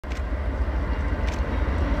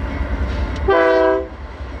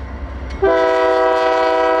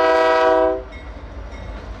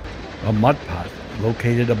A mud pot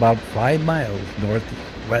located about 5 miles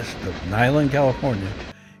northwest of Niland, California,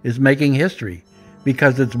 is making history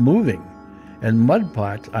because it's moving, and mud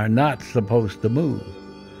pots are not supposed to move.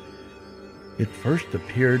 It first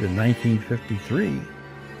appeared in 1953,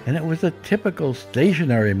 and it was a typical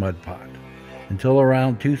stationary mud pot until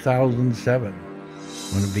around 2007,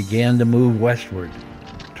 when it began to move westward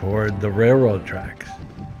toward the railroad tracks.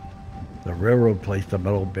 The railroad placed a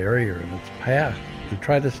metal barrier in its path to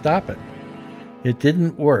try to stop it. It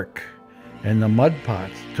didn't work, and the mud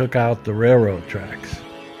pots took out the railroad tracks.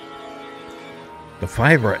 The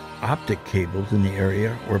fiber optic cables in the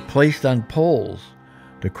area were placed on poles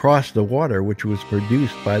to cross the water which was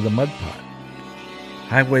produced by the mud pot.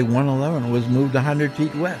 Highway 111 was moved 100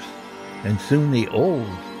 feet west, and soon the old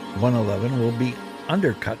 111 will be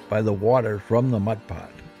undercut by the water from the mud pot.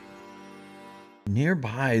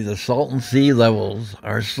 Nearby, the Salton Sea levels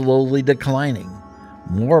are slowly declining.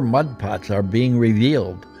 More mud pots are being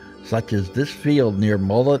revealed, such as this field near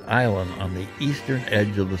Mullet Island on the eastern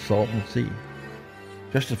edge of the Salton Sea.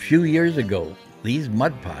 Just a few years ago, these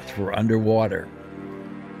mud pots were underwater.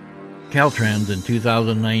 Caltrans in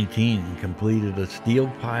 2019 completed a steel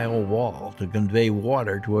pile wall to convey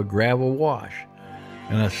water to a gravel wash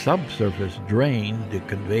and a subsurface drain to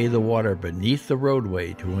convey the water beneath the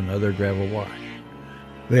roadway to another gravel wash.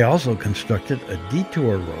 They also constructed a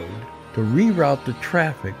detour road to reroute the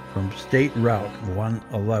traffic from State Route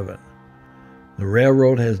 111. The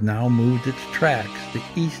railroad has now moved its tracks to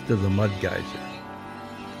east of the Mud Geyser.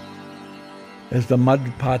 As the mud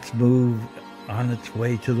pots move on its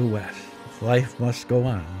way to the west, life must go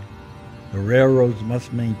on. The railroads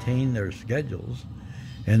must maintain their schedules,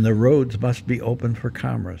 and the roads must be open for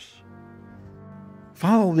commerce.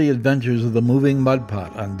 Follow the adventures of the moving mud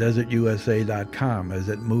pot on DesertUSA.com as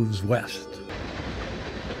it moves west.